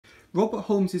Robert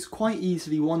Holmes is quite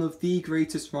easily one of the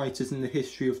greatest writers in the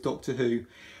history of Doctor Who.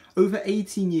 Over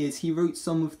 18 years he wrote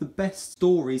some of the best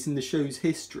stories in the show's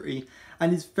history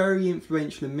and is very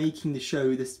influential in making the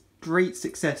show this great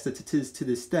success that it is to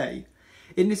this day.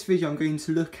 In this video I'm going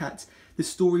to look at the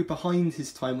story behind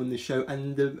his time on the show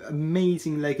and the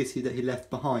amazing legacy that he left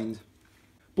behind.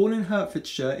 Born in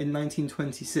Hertfordshire in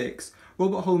 1926,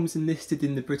 Robert Holmes enlisted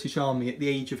in the British Army at the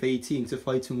age of 18 to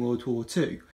fight in World War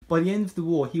II. By the end of the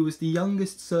war he was the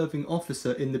youngest serving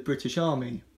officer in the British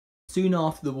Army. Soon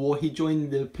after the war he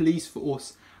joined the police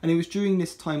force, and it was during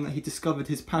this time that he discovered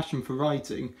his passion for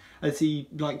writing, as he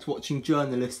liked watching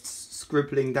journalists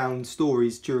scribbling down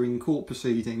stories during court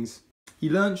proceedings. He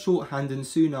learned shorthand and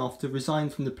soon after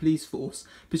resigned from the police force,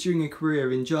 pursuing a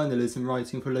career in journalism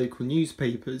writing for local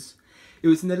newspapers. It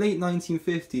was in the late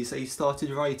 1950s that he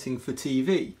started writing for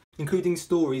TV, including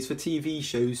stories for TV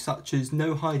shows such as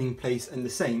No Hiding Place and The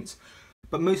Saint,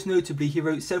 but most notably he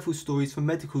wrote several stories for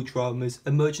medical dramas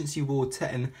Emergency Ward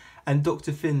 10 and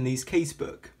Dr. Finley's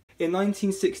Casebook. In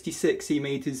 1966 he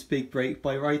made his big break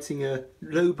by writing a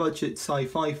low-budget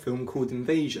sci-fi film called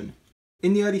Invasion.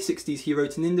 In the early 60s he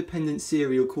wrote an independent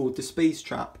serial called The Space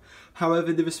Trap.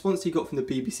 However, the response he got from the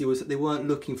BBC was that they weren't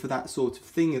looking for that sort of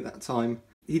thing at that time.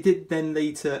 He did then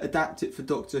later adapt it for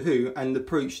Doctor Who and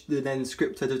approached the then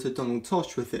script editor Donald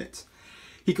Tosh with it.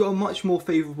 He got a much more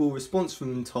favourable response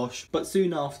from Tosh, but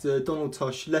soon after Donald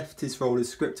Tosh left his role as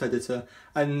script editor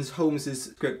and Holmes's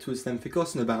script was then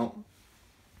forgotten about.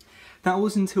 That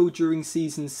was until during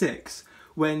season 6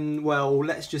 when, well,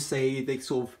 let's just say they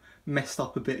sort of messed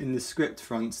up a bit in the script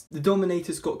front. The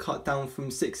Dominators got cut down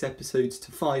from 6 episodes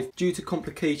to 5 due to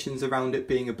complications around it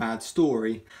being a bad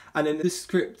story. And in the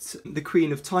script, The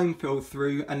Queen of Time fell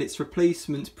through and its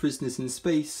replacement, Prisoners in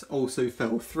Space, also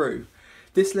fell through.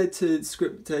 This led to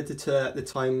script editor at the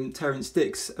time, Terence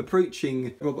Dicks,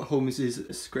 approaching Robert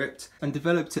Holmes' script and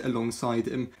developed it alongside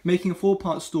him, making a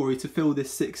 4-part story to fill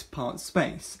this 6-part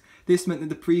space. This meant that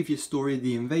the previous story,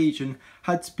 The Invasion,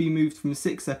 had to be moved from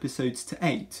 6 episodes to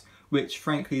 8, which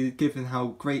frankly, given how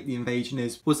great The Invasion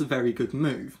is, was a very good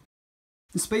move.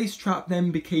 The Space Trap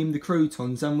then became the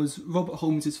Krotons and was Robert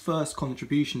Holmes' first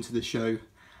contribution to the show,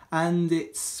 and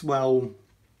it's, well,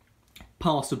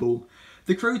 passable.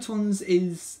 The Krotons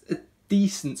is a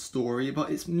decent story,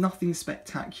 but it's nothing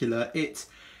spectacular. It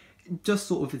just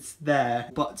sort of is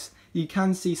there, but you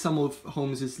can see some of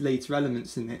Holmes' later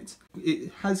elements in it.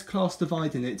 It has class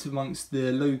divide in it amongst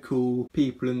the local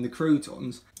people and the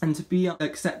Krotons, and to be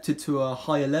accepted to a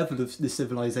higher level of the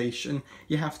civilization,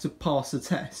 you have to pass a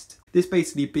test. This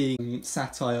basically being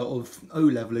satire of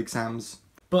O-level exams.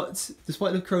 But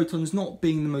despite the Krotons not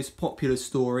being the most popular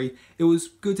story, it was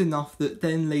good enough that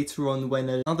then later on when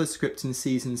another script in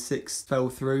season 6 fell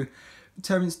through,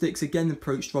 Terence Dicks again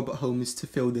approached Robert Holmes to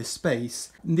fill this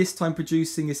space, this time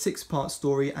producing a 6-part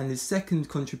story and his second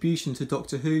contribution to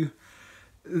Doctor Who,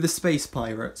 The Space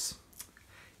Pirates.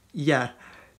 Yeah,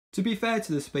 to be fair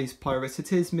to The Space Pirates,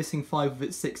 it is missing 5 of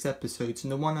its 6 episodes,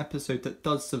 and the one episode that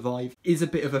does survive is a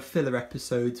bit of a filler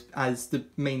episode, as the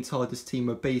main TARDIS team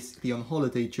are basically on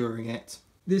holiday during it.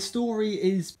 The story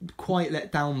is quite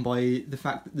let down by the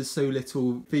fact that there's so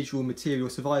little visual material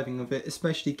surviving of it,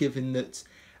 especially given that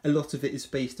a lot of it is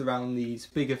based around these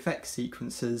big effect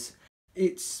sequences.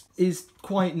 It is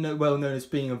quite well known as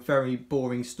being a very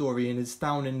boring story and is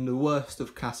down in the worst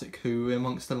of classic Who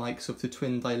amongst the likes of the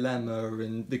Twin Dilemma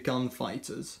and the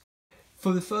Gunfighters.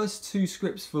 For the first 2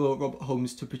 scripts for Robert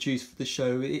Holmes to produce for the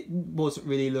show, it wasn't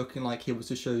really looking like he was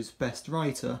the show's best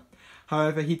writer.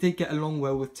 However, he did get along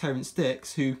well with Terence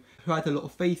Dicks, who had a lot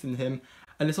of faith in him,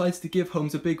 and decided to give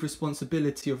Holmes a big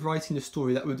responsibility of writing a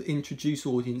story that would introduce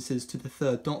audiences to the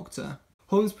Third Doctor.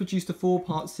 Holmes produced a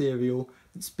 4-part serial,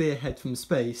 Spearhead from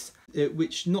Space,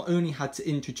 which not only had to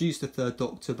introduce the Third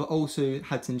Doctor but also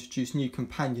had to introduce new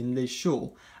companion Liz Shaw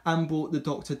and brought the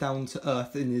Doctor down to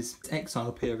Earth in his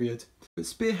exile period. But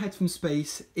Spearhead from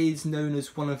Space is known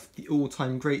as one of the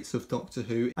all-time greats of Doctor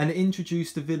Who, and it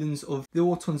introduced the villains of the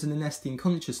Autons and the Nesting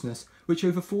Consciousness, which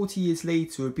over 40 years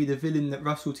later would be the villain that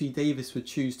Russell T Davies would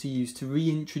choose to use to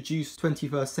reintroduce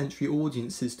 21st century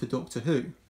audiences to Doctor Who.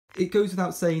 It goes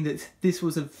without saying that this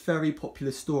was a very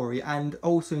popular story and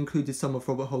also included some of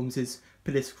Robert Holmes'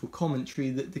 political commentary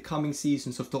that the coming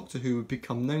seasons of Doctor Who would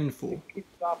become known for. Keep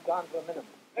staff down to a minimum.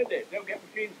 Is it? Don't get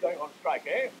machines going on strike,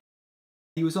 eh?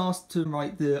 He was asked to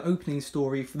write the opening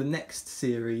story for the next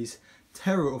series,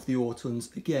 Terror of the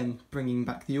Autons, again bringing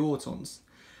back the Autons.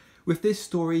 With this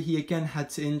story he again had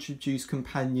to introduce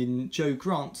companion Jo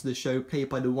Grant to the show, played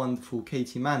by the wonderful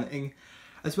Katie Manning,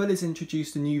 as well as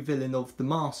introduce the new villain of the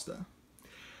Master.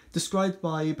 Described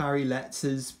by Barry Letts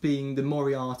as being the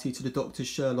Moriarty to the Doctor's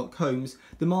Sherlock Holmes,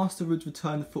 the Master would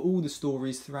return for all the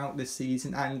stories throughout this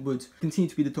season and would continue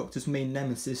to be the Doctor's main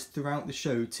nemesis throughout the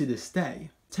show to this day.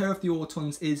 Terror of the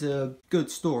Autons is a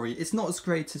good story. It's not as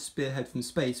great as Spearhead from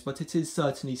Space, but it is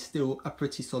certainly still a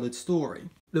pretty solid story.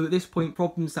 Though at this point,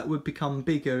 problems that would become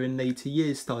bigger in later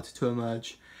years started to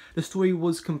emerge. The story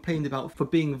was complained about for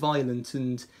being violent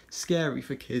and scary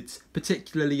for kids,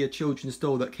 particularly a children's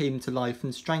doll that came to life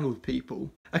and strangled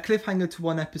people. A cliffhanger to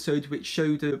one episode which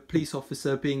showed a police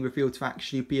officer being revealed to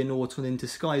actually be an Auton in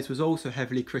disguise was also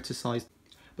heavily criticised.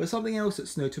 But something else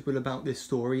that's notable about this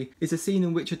story is a scene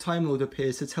in which a Time Lord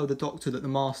appears to tell the Doctor that the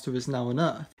Master is now on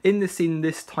Earth. In this scene,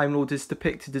 this Time Lord is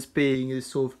depicted as being a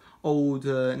sort of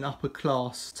older and upper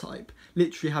class type,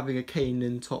 literally having a cane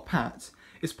and top hat.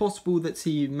 It's possible that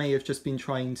he may have just been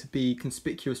trying to be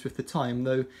conspicuous with the time,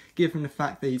 though given the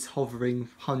fact that he's hovering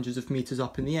hundreds of metres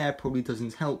up in the air probably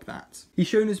doesn't help that. He's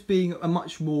shown as being a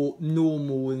much more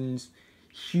normal and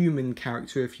human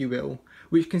character, if you will,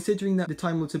 which, considering that the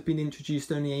Time Lords had been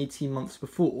introduced only 18 months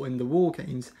before in the War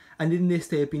Games, and in this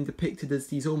they had been depicted as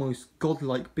these almost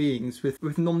godlike beings with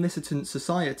an omniscient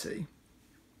society.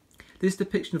 This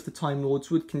depiction of the Time Lords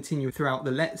would continue throughout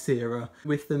the Letts era,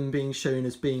 with them being shown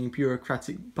as being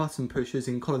bureaucratic button pushers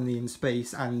in Colony in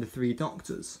Space and the Three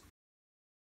Doctors.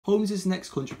 Holmes'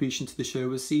 next contribution to the show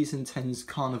was Season 10's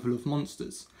Carnival of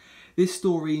Monsters. This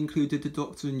story included the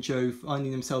Doctor and Jo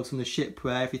finding themselves on a ship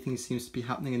where everything seems to be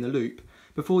happening in a loop,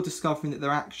 before discovering that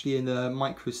they're actually in a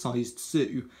micro-sized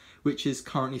zoo, which is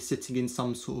currently sitting in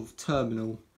some sort of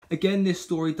terminal. Again, this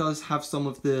story does have some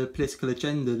of the political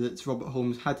agenda that Robert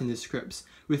Holmes had in his scripts,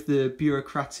 with the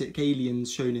bureaucratic aliens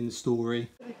shown in the story.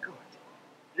 Very good.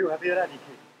 You have eradicated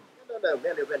him. No,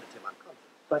 merely rendered him unconscious.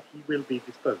 But he will be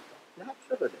disposed of.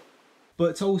 Naturally.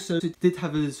 But also it did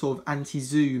have a sort of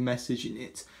anti-zoo message in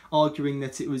it, arguing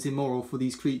that it was immoral for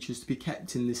these creatures to be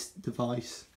kept in this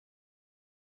device.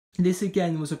 This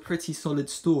again was a pretty solid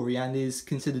story and is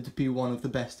considered to be one of the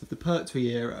best of the Pertwee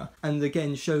era, and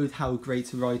again showed how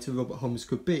great a writer Robert Holmes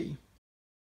could be.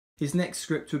 His next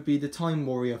script would be The Time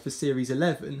Warrior for Series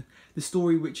 11, the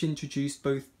story which introduced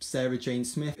both Sarah Jane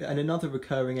Smith and another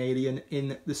recurring alien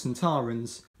in the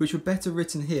Sontarans, which were better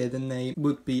written here than they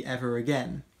would be ever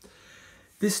again.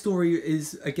 This story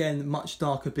is, again, much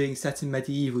darker, being set in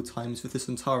medieval times, with the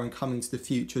Sontaran coming to the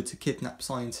future to kidnap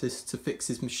scientists to fix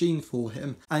his machine for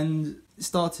him, and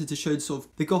started to show sort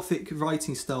of the gothic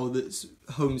writing style that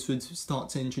Holmes would start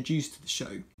to introduce to the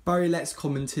show. Barry Letts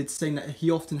commented, saying that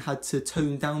he often had to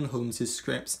tone down Holmes'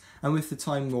 scripts, and with The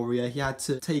Time Warrior he had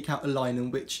to take out a line in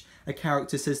which a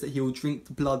character says that he will drink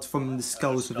the blood from the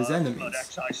skulls of his enemies. Blood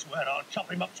axe, I swear I'll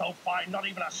chop him up so fine, not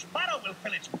even a sparrow will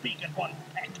fill its beak at one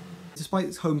peck.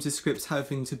 Despite Holmes' scripts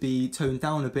having to be toned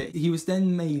down a bit, he was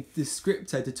then made the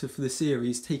script editor for the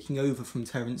series, taking over from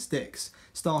Terence Dicks,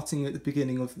 starting at the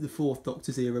beginning of the Fourth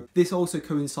Doctor's era. This also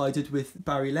coincided with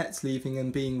Barry Letts leaving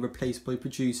and being replaced by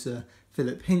producer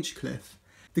Philip Hinchcliffe.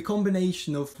 The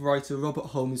combination of writer Robert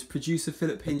Holmes, producer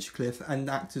Philip Hinchcliffe and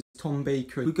actors Tom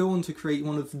Baker would go on to create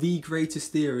one of the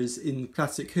greatest eras in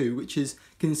Classic Who, which is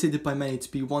considered by many to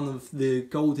be one of the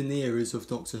golden eras of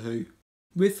Doctor Who.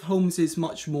 With Holmes'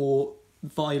 much more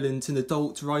violent and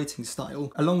adult writing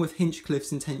style, along with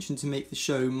Hinchcliffe's intention to make the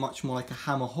show much more like a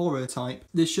Hammer horror type,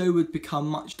 the show would become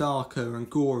much darker and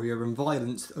gorier and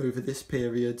violent over this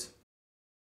period.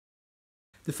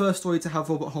 The first story to have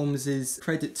Robert Holmes'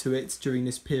 credit to it during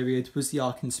this period was The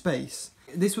Ark in Space.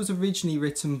 This was originally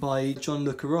written by John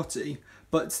Le Carrotti,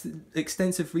 but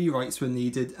extensive rewrites were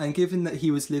needed, and given that he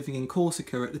was living in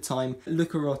Corsica at the time, Le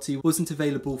Carrotti wasn't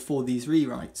available for these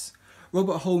rewrites.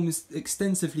 Robert Holmes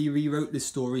extensively rewrote this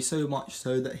story, so much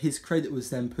so that his credit was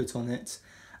then put on it.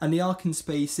 And The Ark in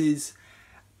Space is,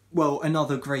 well,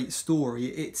 another great story.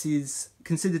 It is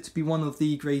considered to be one of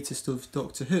the greatest of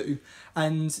Doctor Who,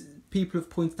 and people have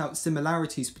pointed out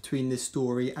similarities between this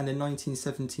story and the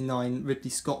 1979 Ridley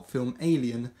Scott film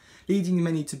Alien, leading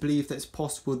many to believe that it's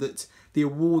possible that the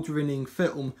award-winning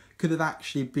film could have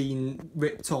actually been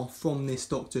ripped off from this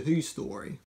Doctor Who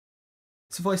story.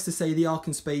 Suffice to say, The Ark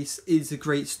in Space is a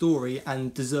great story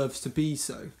and deserves to be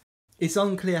so. It's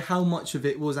unclear how much of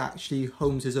it was actually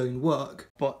Holmes' own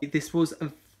work, but this was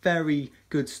a very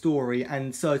good story,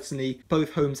 and certainly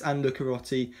both Holmes and Le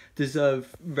Carrotti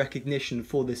deserve recognition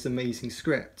for this amazing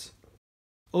script.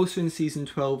 Also in season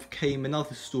 12 came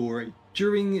another story.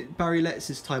 During Barry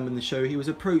Letts' time on the show, he was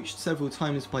approached several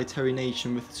times by Terry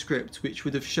Nation with a script which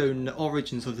would have shown the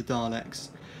origins of the Daleks,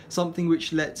 something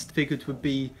which Letts figured would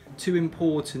be too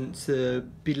important to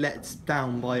be let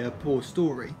down by a poor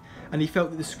story, and he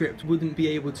felt that the script wouldn't be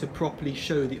able to properly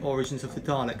show the origins of the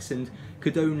Daleks and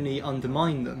could only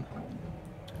undermine them.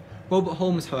 Robert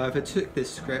Holmes, however, took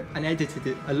this script and edited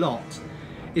it a lot.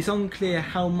 It's unclear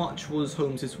how much was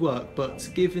Holmes's work, but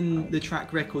given the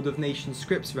track record of nation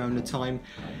scripts around the time,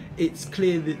 it's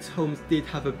clear that Holmes did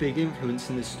have a big influence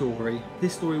in this story.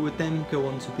 This story would then go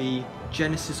on to be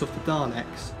Genesis of the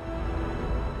Daleks.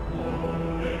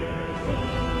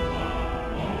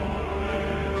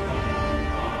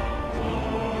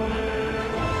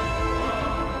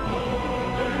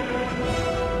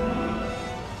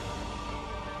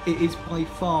 It is by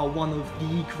far one of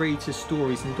the greatest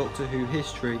stories in Doctor Who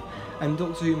history, and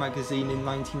Doctor Who magazine in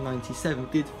 1997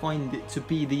 did find it to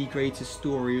be the greatest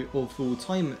story of all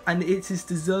time, and it is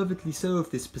deservedly so of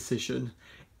this position.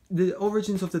 The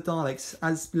origins of the Daleks,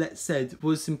 as let's said,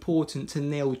 was important to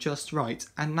nail just right,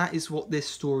 and that is what this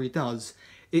story does.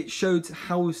 It showed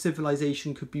how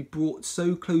civilization could be brought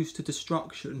so close to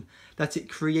destruction that it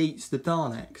creates the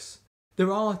Daleks.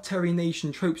 There are Terry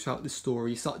Nation tropes throughout the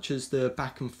story, such as the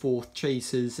back and forth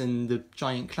chases and the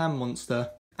giant clam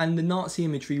monster, and the Nazi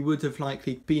imagery would have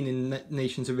likely been in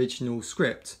Nation's original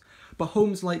script, but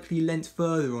Holmes likely leant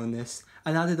further on this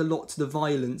and added a lot to the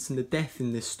violence and the death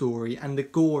in this story and the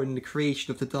gore in the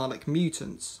creation of the Dalek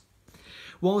mutants.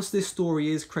 Whilst this story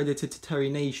is credited to Terry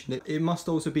Nation, it must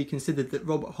also be considered that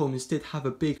Robert Holmes did have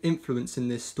a big influence in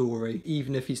this story,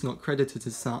 even if he's not credited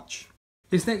as such.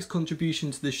 His next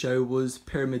contribution to the show was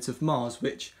Pyramids of Mars,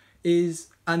 which is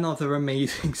another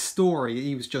amazing story.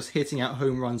 He was just hitting out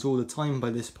home runs all the time by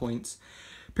this point.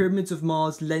 Pyramids of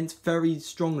Mars lent very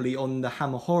strongly on the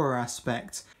Hammer horror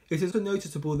aspect. It is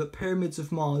noticeable that Pyramids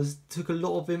of Mars took a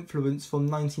lot of influence from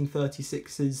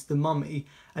 1936's The Mummy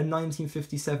and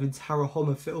 1957's Harold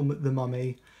Homer film The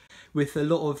Mummy, with a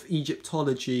lot of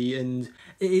Egyptology, and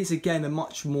it is again a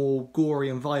much more gory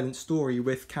and violent story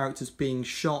with characters being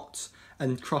shot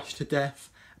and crushed to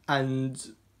death,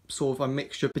 and sort of a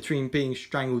mixture between being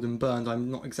strangled and burned.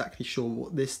 I'm not exactly sure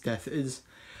what this death is.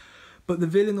 But the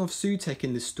villain of Sutekh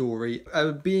in this story,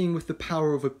 a being with the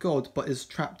power of a god but is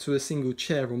trapped to a single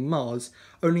chair on Mars,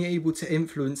 only able to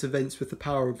influence events with the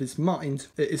power of his mind,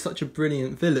 is such a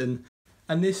brilliant villain,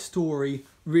 and this story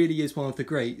really is one of the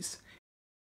greats.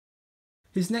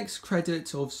 His next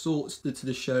credit of sorts to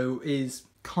the show is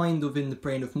kind of in the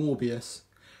brain of Morbius.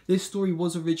 This story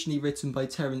was originally written by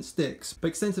Terrance Dicks, but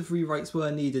extensive rewrites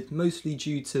were needed, mostly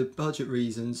due to budget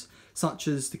reasons, such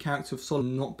as the character of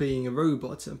Solomon not being a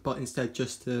robot, but instead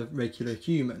just a regular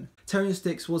human. Terrance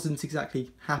Dicks wasn't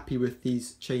exactly happy with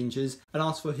these changes, and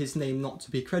asked for his name not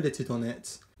to be credited on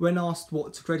it. When asked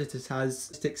what to credit it as,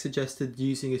 Dicks suggested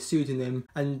using a pseudonym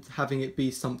and having it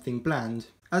be something bland.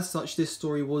 As such, this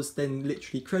story was then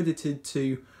literally credited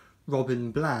to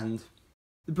Robin Bland.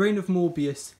 The Brain of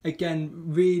Morbius, again,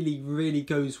 really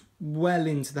goes well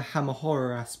into the Hammer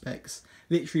horror aspects,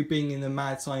 literally being in a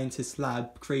mad scientist's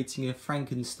lab creating a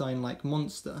Frankenstein-like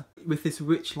monster, with this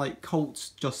witch-like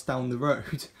cult just down the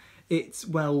road. It,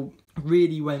 well,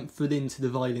 really went full into the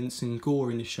violence and gore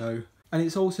in the show. And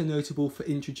it's also notable for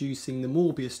introducing the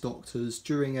Morbius Doctors.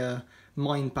 During a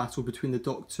mind battle between the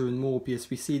Doctor and Morbius,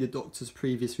 we see the Doctor's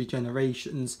previous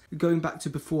regenerations, going back to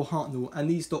before Hartnell, and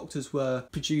these Doctors were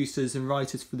producers and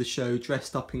writers for the show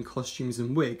dressed up in costumes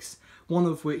and wigs, one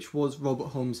of which was Robert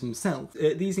Holmes himself.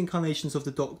 These incarnations of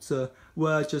the Doctor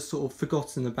were just sort of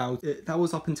forgotten about. That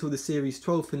was up until the Series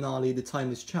 12 finale, The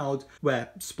Timeless Child,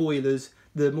 where, spoilers,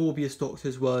 the Morbius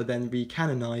Doctors were then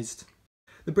recanonised.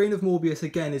 The Brain of Morbius,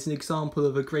 again, is an example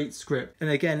of a great script, and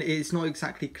again, it's not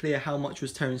exactly clear how much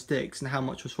was Terrance Dicks and how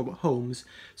much was Robert Holmes,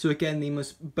 so again, they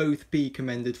must both be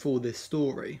commended for this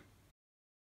story.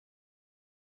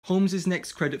 Holmes's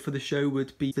next credit for the show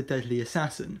would be The Deadly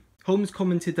Assassin. Holmes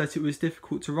commented that it was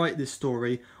difficult to write this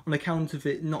story on account of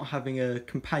it not having a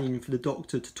companion for the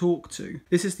Doctor to talk to.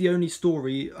 This is the only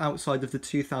story outside of the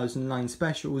 2009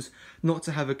 specials not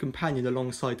to have a companion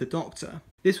alongside the Doctor.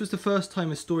 This was the first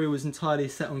time a story was entirely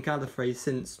set on Gallifrey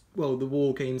since, well, the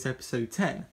War Games episode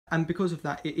 10. And because of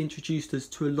that, it introduced us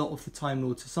to a lot of the Time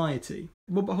Lord society.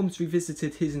 Robert Holmes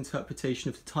revisited his interpretation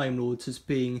of the Time Lords as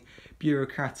being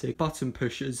bureaucratic button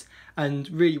pushers, and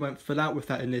really went full out with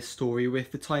that in this story,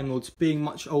 with the Time Lords being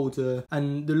much older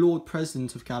and the Lord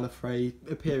President of Gallifrey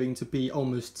appearing to be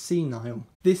almost senile.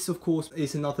 This, of course,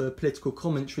 is another political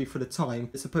commentary for the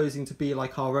time, supposing to be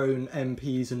like our own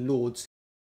MPs and Lords.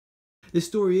 This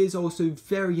story is also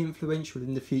very influential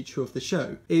in the future of the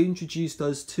show. It introduced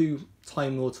us to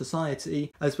Time Lord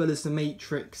Society, as well as the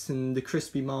Matrix and the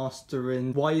Crispy Master.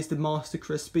 And why is the Master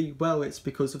crispy? Well, it's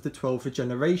because of the 12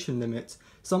 regeneration limit,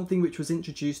 something which was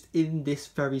introduced in this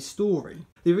very story.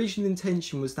 The original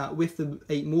intention was that with the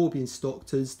 8 Morbius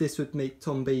Doctors, this would make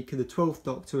Tom Baker the 12th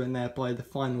Doctor and thereby the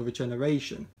final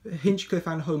regeneration. Hinchcliffe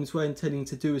and Holmes were intending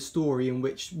to do a story in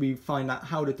which we find out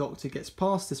how the Doctor gets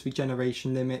past this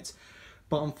regeneration limit,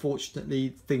 but unfortunately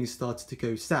things started to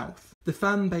go south. The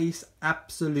fan base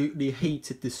absolutely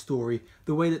hated this story,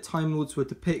 the way that Time Lords were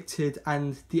depicted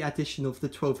and the addition of the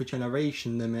 12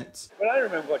 regeneration limit. But I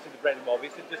remember watching the Brendan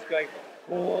Morbius and just going,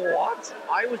 what?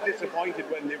 I was disappointed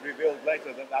when they revealed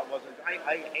later that wasn't.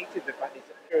 I hated the fact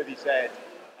that he said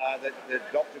that the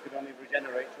Doctor could only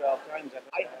regenerate 12 times.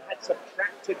 I had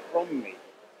subtracted from me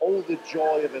all the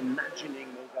joy of imagining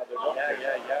those other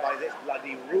Doctors by this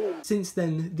bloody rule. Since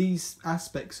then, these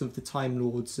aspects of the Time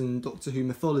Lords and Doctor Who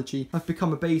mythology have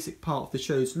become a basic part of the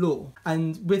show's lore,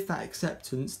 and with that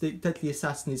acceptance, the Deadly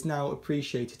Assassin is now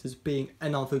appreciated as being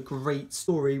another great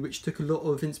story which took a lot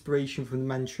of inspiration from the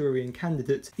Manchurian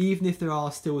Candidate, even if there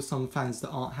are still some fans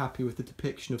that aren't happy with the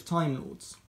depiction of Time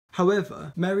Lords.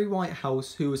 However, Mary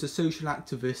Whitehouse, who was a social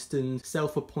activist and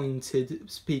self-appointed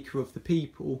Speaker of the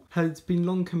People, had been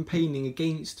long campaigning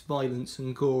against violence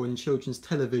and gore in children's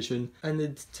television and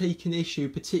had taken issue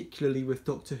particularly with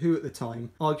Doctor Who at the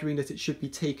time, arguing that it should be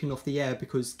taken off the air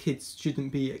because kids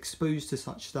shouldn't be exposed to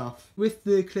such stuff. With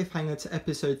the cliffhanger to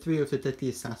episode 3 of The Deadly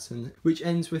Assassin, which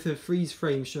ends with a freeze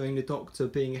frame showing the Doctor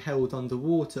being held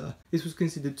underwater, this was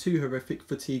considered too horrific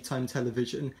for tea time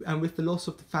television, and with the loss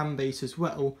of the fan base as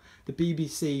well, the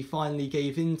BBC finally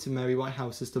gave in to Mary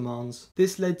Whitehouse's demands.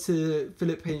 This led to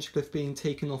Philip Hinchcliffe being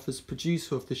taken off as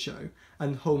producer of the show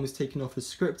and Holmes taken off as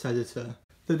script editor,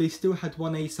 though they still had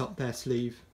one ace up their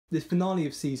sleeve. The finale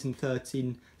of season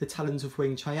 13, The Talons of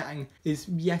Weng-Chiang, is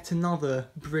yet another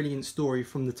brilliant story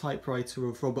from the typewriter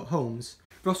of Robert Holmes.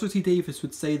 Russell T Davies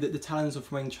would say that The Talons of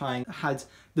Weng-Chiang had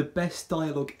the best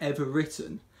dialogue ever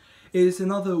written. It is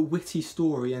another witty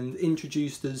story and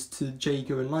introduced us to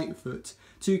Jaeger and Lightfoot,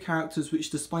 two characters which,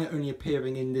 despite only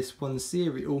appearing in this one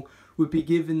serial, would be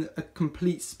given a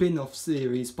complete spin-off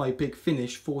series by Big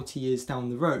Finish 40 years down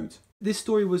the road. This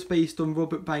story was based on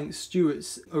Robert Banks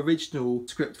Stewart's original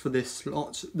script for this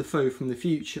slot, The Foe from the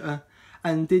Future,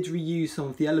 and did reuse some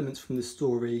of the elements from the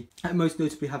story, and most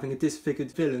notably having a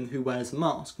disfigured villain who wears a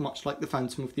mask, much like the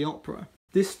Phantom of the Opera.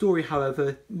 This story,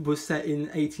 however, was set in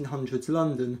 1800s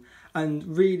London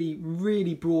and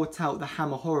really brought out the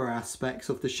hammer horror aspects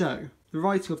of the show. The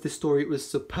writing of this story was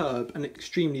superb and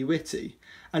extremely witty,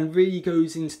 and really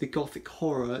goes into the gothic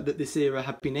horror that this era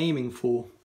had been aiming for.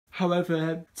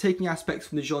 However, taking aspects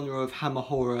from the genre of hammer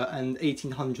horror and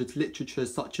 1800s literature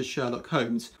such as Sherlock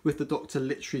Holmes, with the Doctor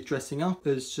literally dressing up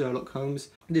as Sherlock Holmes,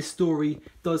 this story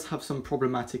does have some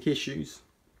problematic issues.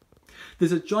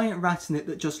 There's a giant rat in it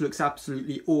that just looks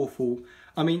absolutely awful.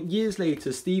 I mean, years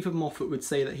later, Stephen Moffat would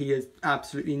say that he has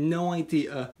absolutely no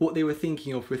idea what they were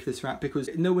thinking of with this rat, because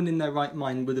no one in their right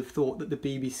mind would have thought that the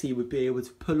BBC would be able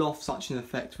to pull off such an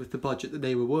effect with the budget that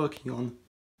they were working on.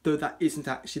 Though that isn't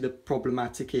actually the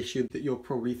problematic issue that you're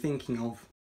probably thinking of.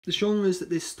 The genres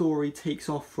that this story takes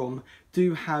off from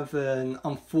do have an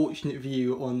unfortunate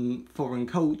view on foreign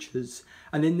cultures,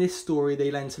 and in this story they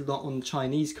lent a lot on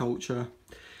Chinese culture.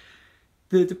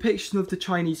 The depiction of the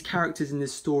Chinese characters in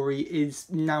this story is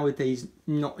nowadays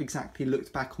not exactly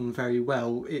looked back on very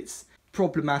well. It's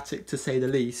problematic to say the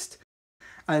least,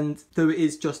 and though it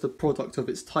is just a product of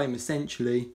its time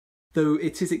essentially, though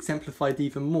it is exemplified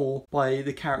even more by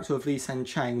the character of Li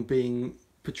San-Chang being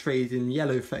portrayed in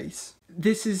yellowface.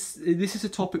 This is a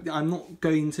topic that I'm not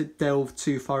going to delve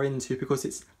too far into because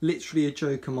it's literally a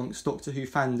joke amongst Doctor Who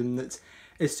fandom that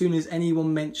as soon as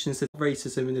anyone mentions the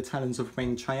racism in the Talons of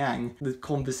Weng-Chiang, the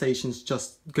conversation's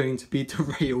just going to be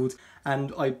derailed,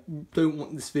 and I don't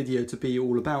want this video to be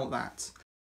all about that.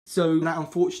 So that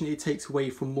unfortunately takes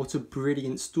away from what a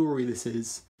brilliant story this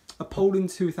is. A poll in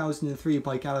 2003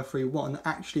 by Gallifrey 1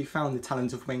 actually found the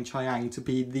Talons of Weng-Chiang to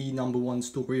be the #1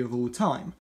 story of all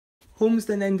time. Holmes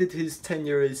then ended his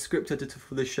tenure as script editor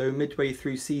for the show midway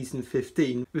through season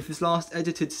 15, with his last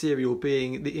edited serial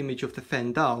being The Image of the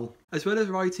Fendal. As well as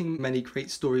writing many great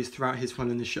stories throughout his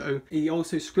run in the show, he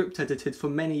also script edited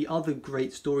for many other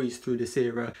great stories through this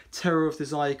era: Terror of the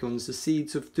Zygons, The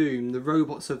Seeds of Doom, The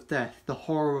Robots of Death, The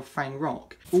Horror of Fang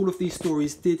Rock. All of these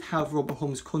stories did have Robert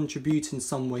Holmes contribute in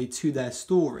some way to their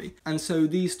story, and so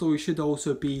these stories should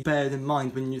also be bared in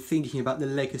mind when you're thinking about the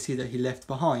legacy that he left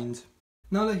behind.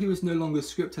 Now that he was no longer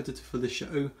script editor for the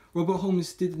show, Robert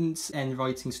Holmes didn't end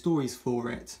writing stories for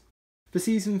it. For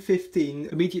season 15,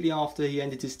 immediately after he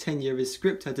ended his tenure as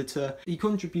script editor, he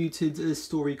contributed a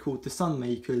story called The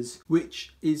Sunmakers,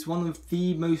 which is one of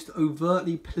the most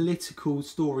overtly political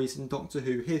stories in Doctor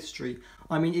Who history.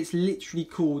 I mean, it's literally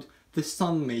called The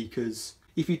Sunmakers.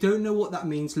 If you don't know what that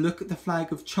means, look at the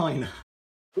flag of China.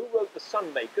 Who wrote The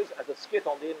Sunmakers as a skit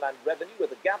on the Inland Revenue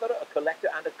with a gatherer, a collector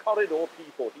and a corridor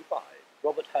P45?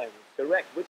 Robert Holmes, correct.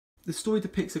 The story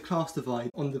depicts a class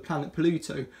divide on the planet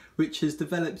Pluto, which has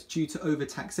developed due to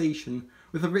overtaxation,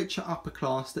 with a richer upper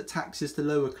class that taxes the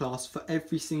lower class for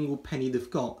every single penny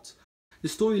they've got. The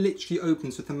story literally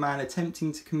opens with a man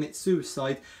attempting to commit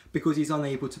suicide because he's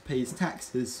unable to pay his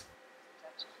taxes.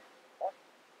 What?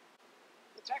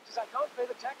 The taxes, I can't pay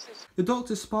the taxes. The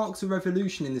Doctor sparks a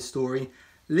revolution in this story,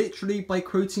 literally by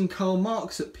quoting Karl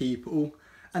Marx at people,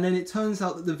 and then it turns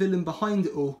out that the villain behind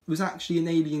it all was actually an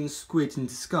alien squid in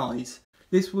disguise.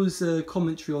 This was a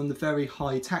commentary on the very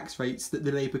high tax rates that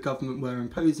the Labour government were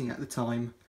imposing at the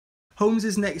time.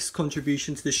 Holmes' next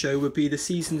contribution to the show would be the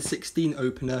season 16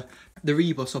 opener, the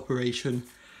Ribos operation.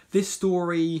 This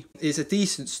story is a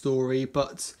decent story,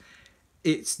 but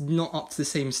it's not up to the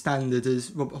same standard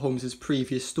as Robert Holmes'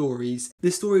 previous stories.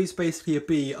 This story is basically a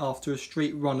B after a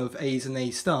straight run of A's and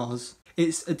A stars.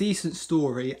 It's a decent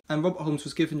story, and Robert Holmes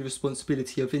was given the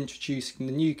responsibility of introducing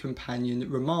the new companion,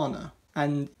 Romana.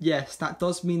 And yes, that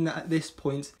does mean that at this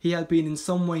point, he had been in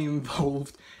some way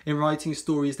involved in writing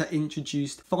stories that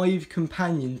introduced 5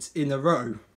 companions in a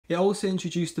row. It also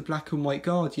introduced the Black and White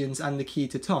Guardians and the Key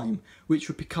to Time, which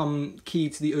would become key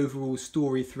to the overall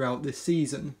story throughout this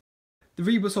season. The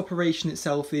Ribos operation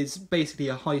itself is basically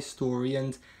a heist story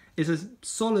and is a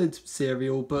solid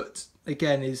serial, but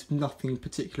again is nothing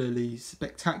particularly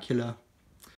spectacular.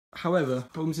 However,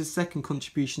 Holmes' second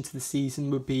contribution to the season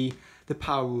would be The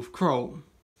Power of Kroll.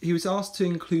 He was asked to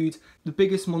include the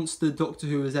biggest monster Doctor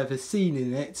Who has ever seen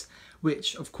in it,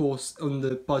 which of course on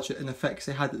the budget and effects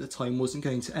they had at the time wasn't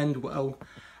going to end well,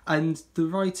 and the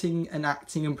writing and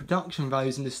acting and production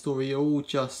values in the story are all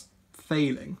just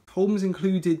failing. Holmes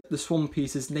included the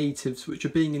Swampies as natives which are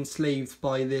being enslaved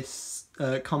by this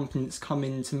company that's come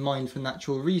into mine for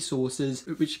natural resources,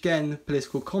 which again,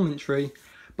 political commentary,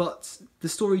 but the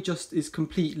story just is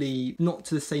completely not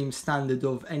to the same standard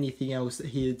of anything else that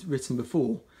he had written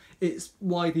before. It's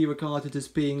widely regarded as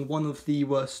being one of the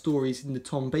worst stories in the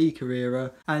Tom Baker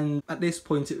era, and at this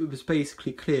point it was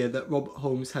basically clear that Robert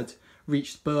Holmes had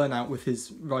reached burnout with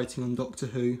his writing on Doctor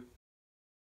Who.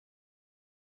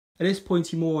 At this point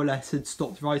he more or less had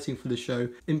stopped writing for the show,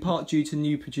 in part due to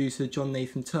new producer John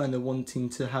Nathan Turner wanting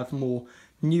to have more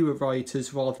newer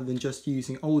writers rather than just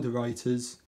using older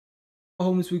writers.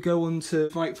 Holmes would go on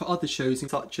to write for other shows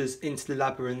such as Into the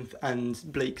Labyrinth and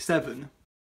Blake 7.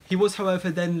 He was however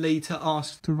then later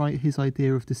asked to write his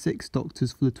idea of the 6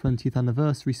 Doctors for the 20th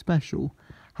anniversary special.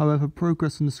 However,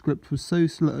 progress on the script was so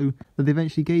slow that they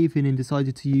eventually gave in and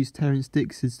decided to use Terence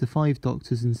Dix's The 5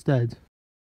 Doctors instead.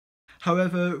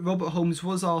 However, Robert Holmes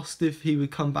was asked if he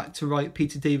would come back to write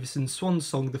Peter Davison's Swan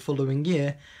Song the following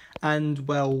year, and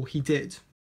well, he did.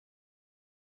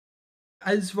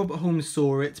 As Robert Holmes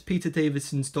saw it, Peter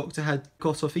Davison's Doctor had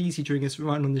got off easy during his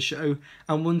run on the show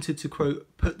and wanted to, quote,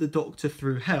 put the Doctor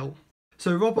through hell.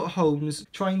 So Robert Holmes,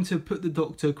 trying to put the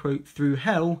Doctor, quote, through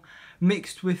hell,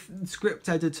 mixed with script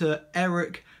editor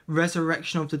Eric,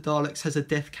 Resurrection of the Daleks has a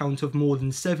death count of more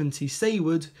than 70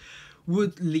 Sayward,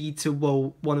 would lead to,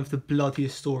 well, one of the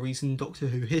bloodiest stories in Doctor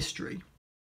Who history.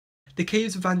 The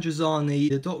caves of Androzani,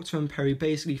 the Doctor and Peri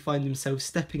basically find themselves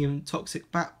stepping in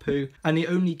toxic bat poo, and the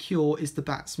only cure is the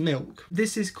bat's milk.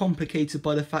 This is complicated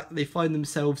by the fact that they find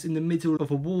themselves in the middle of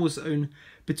a war zone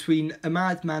between a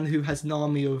madman who has an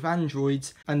army of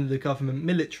androids and the government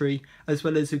military, as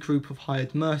well as a group of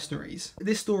hired mercenaries.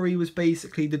 This story was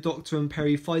basically the Doctor and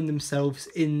Peri find themselves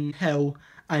in hell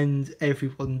and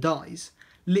everyone dies.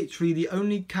 Literally the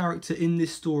only character in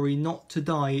this story not to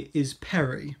die is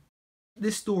Peri.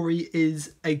 This story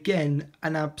is, again,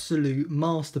 an absolute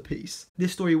masterpiece.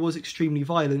 This story was extremely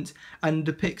violent and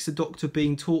depicts the Doctor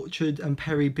being tortured and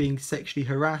Peri being sexually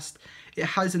harassed. It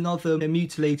has another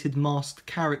mutilated masked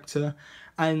character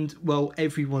and, well,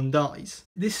 everyone dies.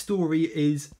 This story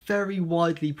is very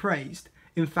widely praised.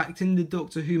 In fact, in the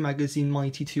Doctor Who magazine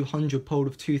Mighty 200 poll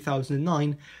of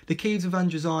 2009, The Caves of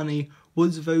Androzani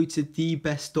was voted the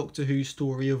best Doctor Who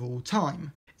story of all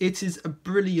time. It is a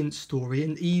brilliant story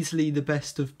and easily the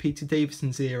best of Peter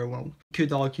Davison's era. Well,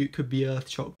 could argue it could be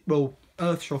Earthshock. Well,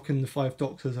 Earthshock and the Five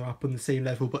Doctors are up on the same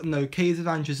level, but no, Caves of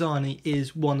Androzani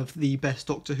is one of the best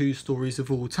Doctor Who stories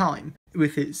of all time,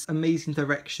 with its amazing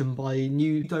direction by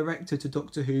new director to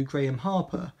Doctor Who, Graham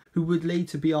Harper, who would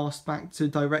later be asked back to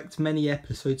direct many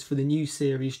episodes for the new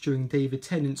series during David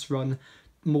Tennant's run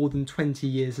more than 20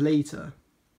 years later.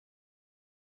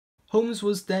 Holmes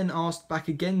was then asked back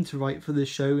again to write for the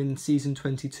show in season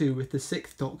 22 with the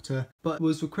 6th Doctor, but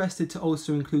was requested to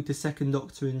also include the 2nd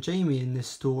Doctor and Jamie in this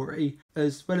story,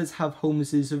 as well as have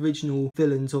Holmes's original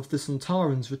villains of the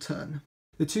Sontarans return.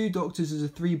 The Two Doctors is a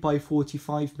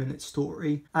 3x45 minute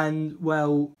story, and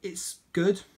well, it's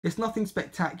good. It's nothing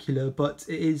spectacular, but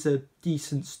it is a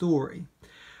decent story.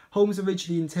 Holmes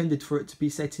originally intended for it to be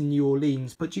set in New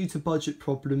Orleans, but due to budget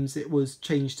problems it was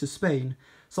changed to Spain,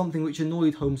 something which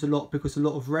annoyed Holmes a lot because a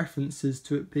lot of references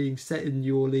to it being set in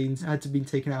New Orleans had to be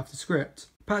taken out of the script.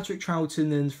 Patrick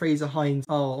Troughton and Fraser Hines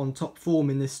are on top form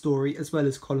in this story, as well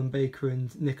as Colin Baker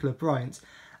and Nicola Bryant,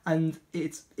 and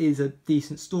it is a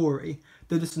decent story,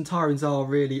 though the Sontarans are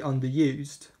really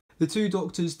underused. The Two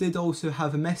Doctors did also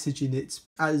have a message in it.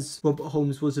 As Robert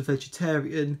Holmes was a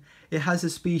vegetarian, it has a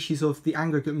species of the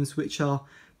Angregans which are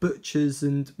butchers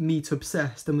and meat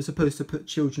obsessed and were supposed to put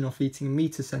children off eating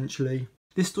meat essentially.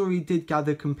 This story did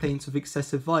gather complaints of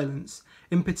excessive violence,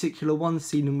 in particular one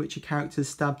scene in which a character is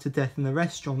stabbed to death in a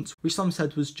restaurant, which some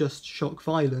said was just shock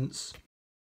violence.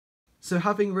 So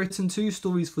having written 2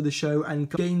 stories for the show and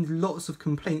gained lots of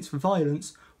complaints for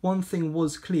violence, one thing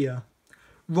was clear.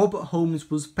 Robert Holmes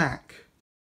was back.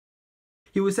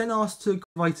 He was then asked to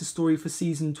write a story for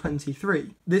season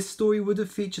 23. This story would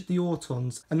have featured the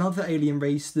Autons, another alien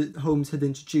race that Holmes had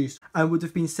introduced, and would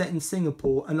have been set in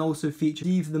Singapore and also featured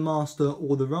either the Master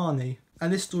or the Rani.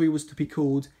 And this story was to be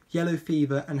called Yellow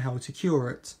Fever and How to Cure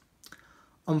It.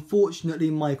 Unfortunately,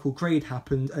 Michael Grade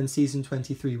happened and season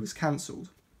 23 was cancelled.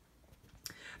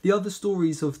 The other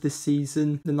stories of this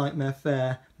season, The Nightmare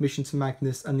Fair, Mission to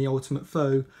Magnus and The Ultimate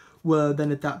Foe, were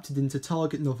then adapted into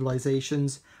Target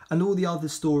novelisations, and all the other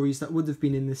stories that would have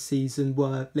been in this season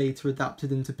were later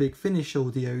adapted into Big Finish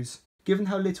audios. Given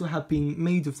how little had been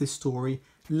made of this story,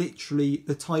 literally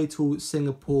the title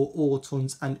Singapore,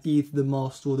 Autons and either the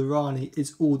Master or the Rani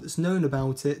is all that's known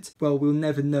about it, well, we'll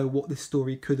never know what this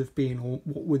story could have been or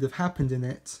what would have happened in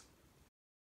it.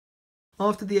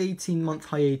 After the 18-month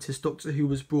hiatus, Doctor Who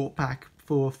was brought back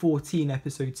for a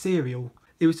 14-episode serial.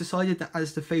 It was decided that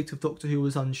as the fate of Doctor Who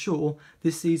was unsure,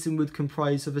 this season would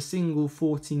comprise of a single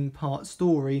 14-part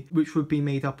story, which would be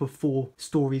made up of 4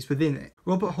 stories within it.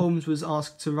 Robert Holmes was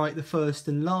asked to write the first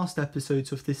and last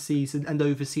episodes of this season and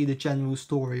oversee the general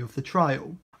story of the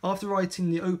trial. After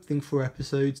writing the opening 4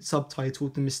 episodes,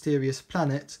 subtitled The Mysterious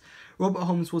Planet, Robert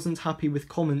Holmes wasn't happy with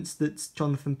comments that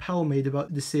Jonathan Pell made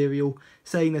about the serial,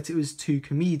 saying that it was too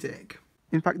comedic.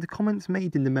 In fact, the comments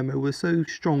made in the memo were so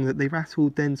strong that they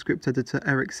rattled then script editor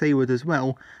Eric Sayward as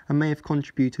well, and may have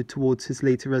contributed towards his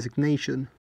later resignation.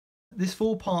 This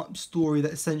 4-part story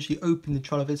that essentially opened the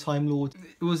trial of the Time Lord,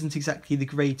 it wasn't exactly the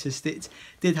greatest. It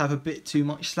did have a bit too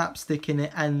much slapstick in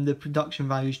it, and the production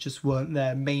values just weren't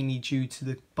there, mainly due to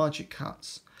the budget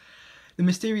cuts. The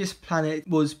Mysterious Planet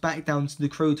was back down to the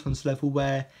Krotons level,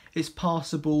 where it's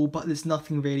passable but there's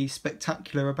nothing really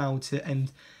spectacular about it,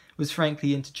 and was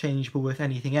frankly interchangeable with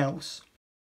anything else.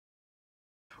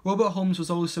 Robert Holmes was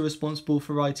also responsible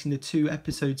for writing the 2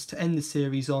 episodes to end the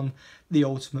series on The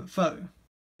Ultimate Foe.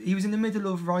 He was in the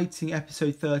middle of writing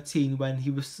episode 13 when he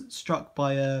was struck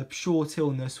by a short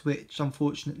illness which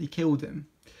unfortunately killed him.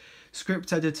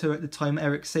 Script editor at the time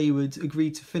Eric Sayward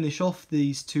agreed to finish off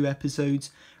these 2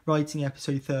 episodes, writing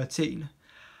episode 13.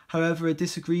 However, a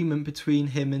disagreement between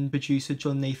him and producer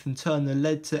John Nathan Turner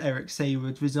led to Eric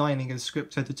Sayward resigning as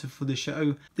script editor for the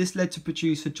show. This led to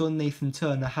producer John Nathan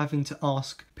Turner having to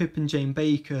ask Pip and Jane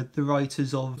Baker, the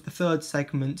writers of the 3rd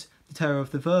segment, The Terror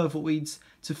of the Vervoids,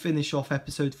 to finish off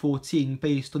episode 14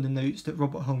 based on the notes that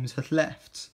Robert Holmes had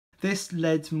left. This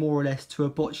led more or less to a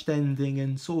botched ending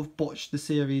and sort of botched the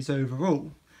series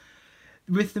overall.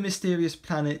 With The Mysterious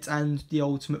Planet and The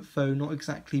Ultimate Foe not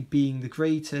exactly being the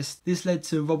greatest, this led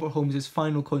to Robert Holmes'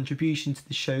 final contribution to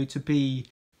the show to be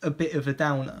a bit of a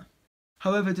downer.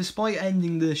 However, despite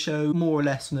ending the show more or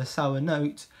less on a sour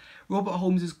note, Robert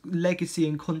Holmes' legacy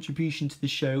and contribution to the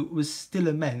show was still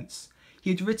immense. He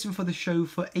had written for the show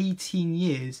for 18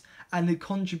 years and had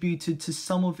contributed to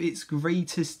some of its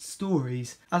greatest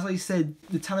stories. As I said,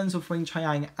 The Talons of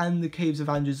Weng-Chiang and The Caves of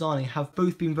Androzani have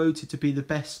both been voted to be the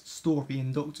best story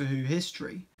in Doctor Who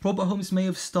history. Robert Holmes may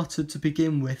have stuttered to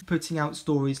begin with, putting out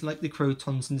stories like the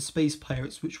Krotons and the Space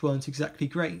Pirates, which weren't exactly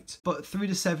great. But through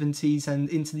the 70s and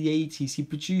into the 80s, he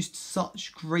produced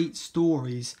such great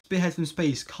stories. Spearhead from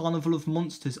Space, Carnival of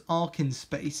Monsters, Ark in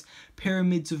Space,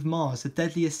 Pyramids of Mars, The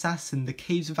Deadly Assassin, The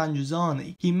Caves of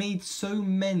Androzani. He made so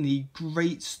many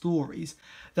great stories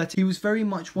that he was very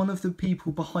much one of the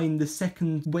people behind the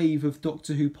second wave of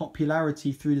Doctor Who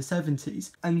popularity through the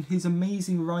 70s, and his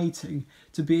amazing writing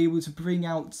to be able to bring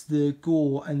out the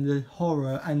gore and the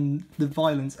horror and the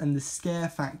violence and the scare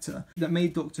factor that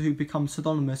made Doctor Who become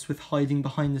synonymous with hiding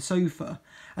behind the sofa,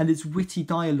 and his witty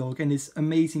dialogue and his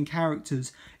amazing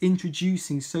characters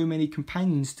introducing so many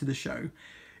companions to the show.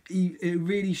 It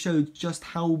really showed just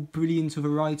how brilliant of a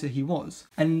writer he was,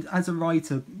 and as a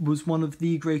writer was one of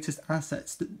the greatest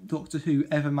assets that Doctor Who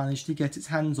ever managed to get its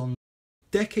hands on.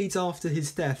 Decades after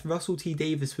his death, Russell T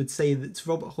Davies would say that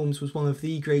Robert Holmes was one of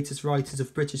the greatest writers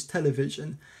of British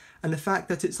television, and the fact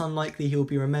that it's unlikely he'll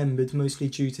be remembered, mostly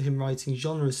due to him writing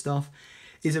genre stuff,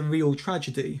 is a real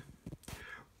tragedy.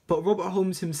 But Robert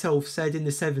Holmes himself said in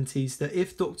the 70s that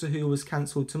if Doctor Who was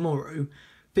cancelled tomorrow,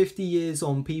 50 years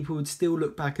on, people would still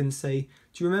look back and say,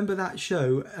 do you remember that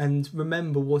show, and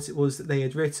remember what it was that they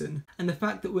had written? And the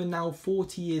fact that we're now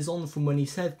 40 years on from when he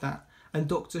said that, and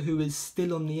Doctor Who is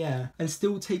still on the air, and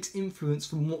still takes influence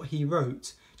from what he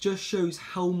wrote, just shows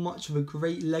how much of a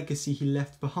great legacy he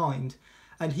left behind,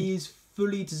 and he is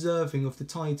fully deserving of the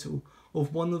title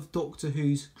of one of Doctor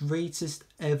Who's greatest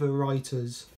ever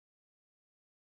writers.